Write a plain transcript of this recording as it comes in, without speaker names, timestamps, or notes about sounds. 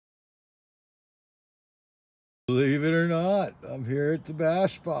Believe it or not, I'm here at the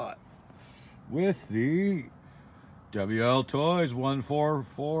Bash Spot with the WL Toys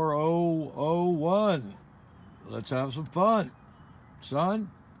 144001. Let's have some fun, son.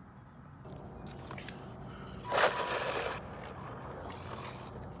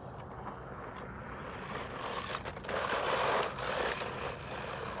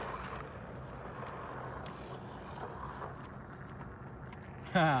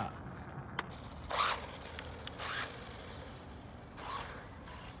 Ha!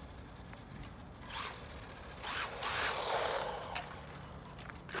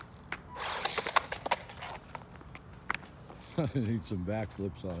 I need some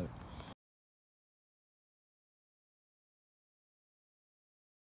backflips on it.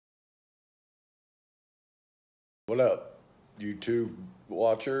 What up, YouTube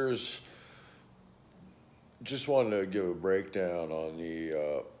watchers? Just wanted to give a breakdown on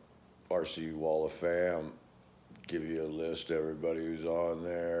the RC Wall of Fam. Give you a list of everybody who's on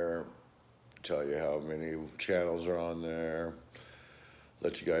there. Tell you how many channels are on there.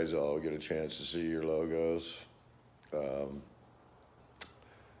 Let you guys all get a chance to see your logos.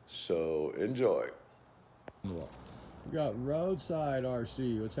 So enjoy. We got Roadside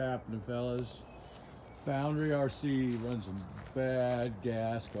RC. What's happening, fellas? Foundry RC runs some bad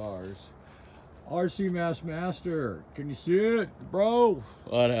gas cars. RC Master, can you see it, bro?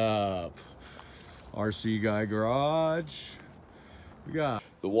 What up? RC Guy Garage. We got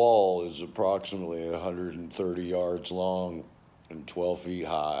the wall is approximately 130 yards long and 12 feet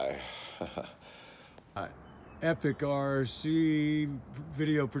high. Epic RC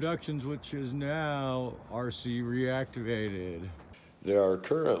Video Productions, which is now RC Reactivated. There are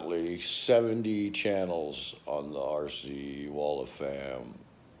currently 70 channels on the RC Wall of Fam.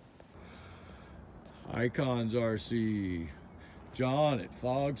 Icons RC. John at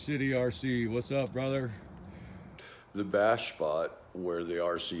Fog City RC. What's up, brother? The Bash Spot, where the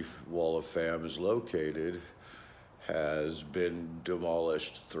RC Wall of Fam is located, has been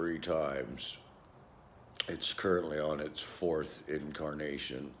demolished 3 times. It's currently on its 4th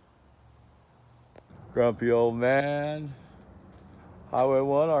incarnation. Grumpy Old Man. Highway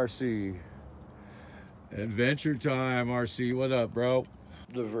 1 RC. Adventure Time RC. What up, bro?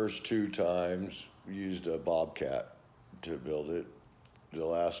 The first 2 times used a Bobcat to build it. The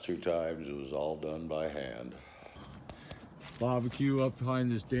last 2 times it was all done by hand. Barbecue up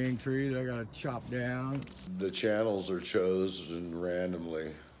behind this dang tree that I gotta chop down. The channels are chosen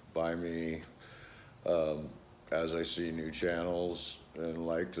randomly by me as I see new channels and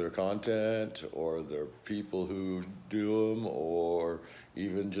like their content, or their people who do them, or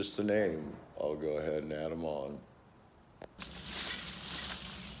even just the name. I'll go ahead and add them on.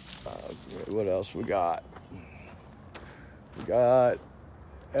 What else we got? We got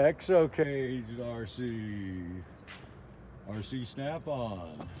Exo Cage RC, RC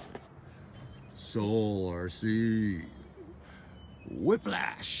Snap-on, Soul RC,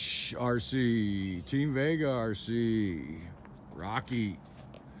 Whiplash RC, Team Vega RC, Rocky,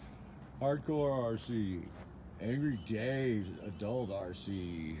 Hardcore RC, Angry Days Adult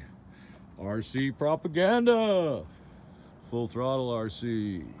RC, RC Propaganda, Full Throttle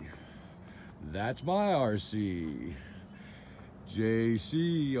RC, That's My RC,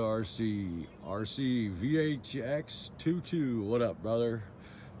 JC RC, RC VHX 22. What up, brother?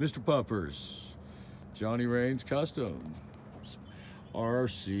 Mr. Puppers, Johnny Rains Custom,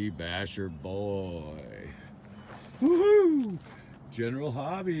 RC Basher Boy, woohoo! General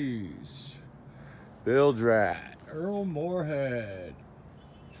Hobbies, Bill Drat, Earl Moorhead,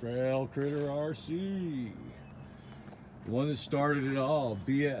 Trail Critter RC, the one that started it all,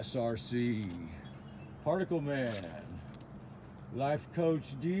 BS RC, Particle Man, Life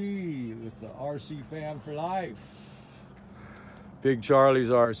Coach D with the RC Fam for Life, Big Charlie's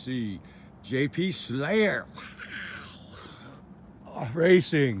RC, JP Slayer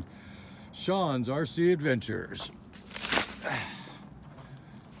Racing, Sean's RC Adventures.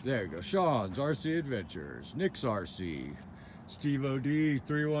 There you go, Sean's RC Adventures, Nick's RC, Steve OD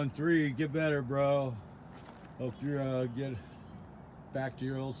 313. Get better, bro. Hope you're get back to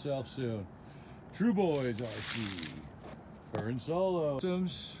your old self soon. True Boys RC, Fern Solo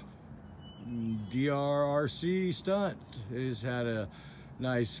Systems, DRRC Stunt has had a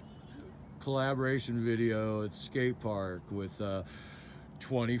nice collaboration video at the skate park with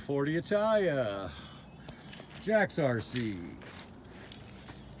 2040 Italia, Jack's RC,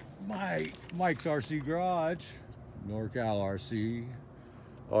 Mike's RC Garage, NorCalrc,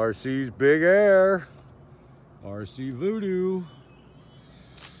 RC's Big Air, RC Voodoo,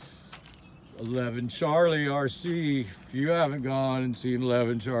 11 Charlie RC. If you haven't gone and seen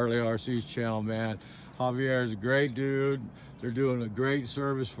 11 Charlie RC's channel, man, Javier's a great dude. They're doing a great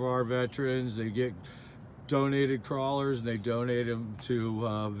service for our veterans. They get donated crawlers and they donate them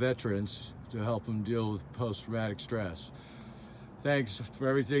to veterans to help them deal with post-traumatic stress. Thanks for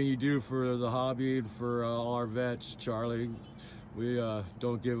everything you do for the hobby and for all our vets, Charlie. We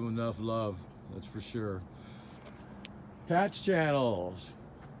don't give them enough love, that's for sure. Patch channels,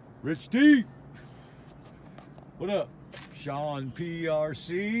 Rich D. What up? Sean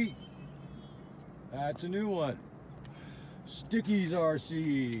PRC. That's a new one. Stickies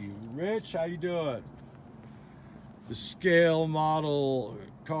RC. Rich, how you doing? The Scale Model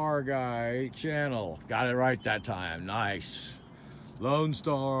Car Guy channel. Got it right that time. Nice. Lone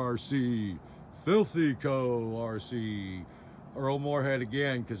Star RC. Filthy Co RC. Earl Moorhead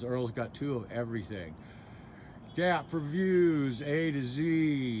again, because Earl's got 2 of everything. Gap Reviews, A to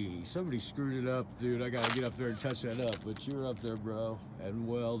Z. Somebody screwed it up, dude. I gotta get up there and touch that up, but you're up there, bro, and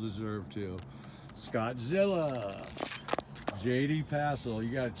well deserved too. Scottzilla, JD Passel. You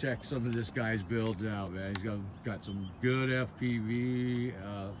gotta check some of this guy's builds out, man. He's got some good FPV.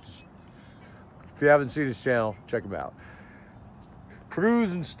 If you haven't seen his channel, check him out.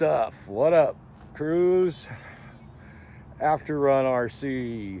 Cruise and Stuff. What up, Cruise? After Run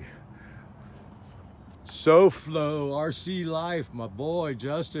RC. SoFlo RC Life, my boy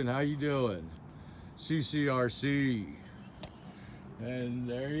Justin, how you doing? CCRC, and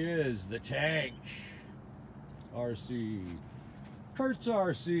there he is, the Tank RC, Kurtz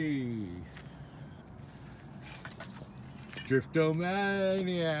RC,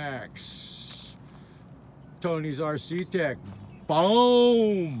 Driftomaniacs, Tony's RC Tech,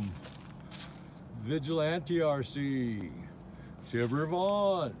 boom, Vigilante RC, Tibber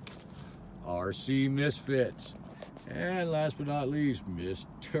Vaughn, RC Misfits, and last but not least,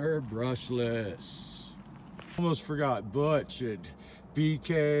 Mr. Brushless. Almost forgot Butch at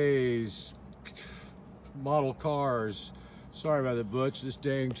BK's Model Cars. Sorry about that, Butch. This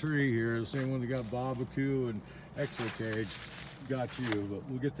dang tree here, the same one that got Babaku and Exocage, got you, but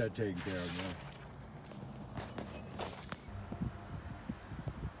we'll get that taken care of now.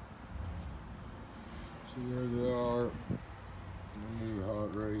 So there they are, new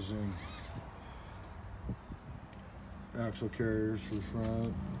hot racing. Axle carriers for the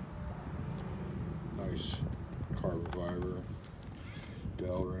front. Nice carbon fiber.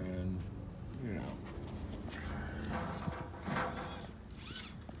 Delrin, you know.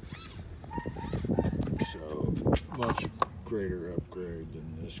 So much greater upgrade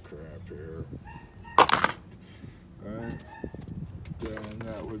than this crap here. Alright. Then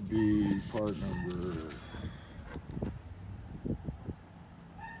that would be part number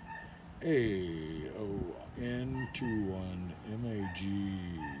AON21MAG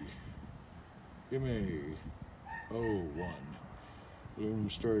MA01 aluminum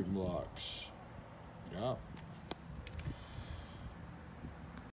stirring blocks. Yeah.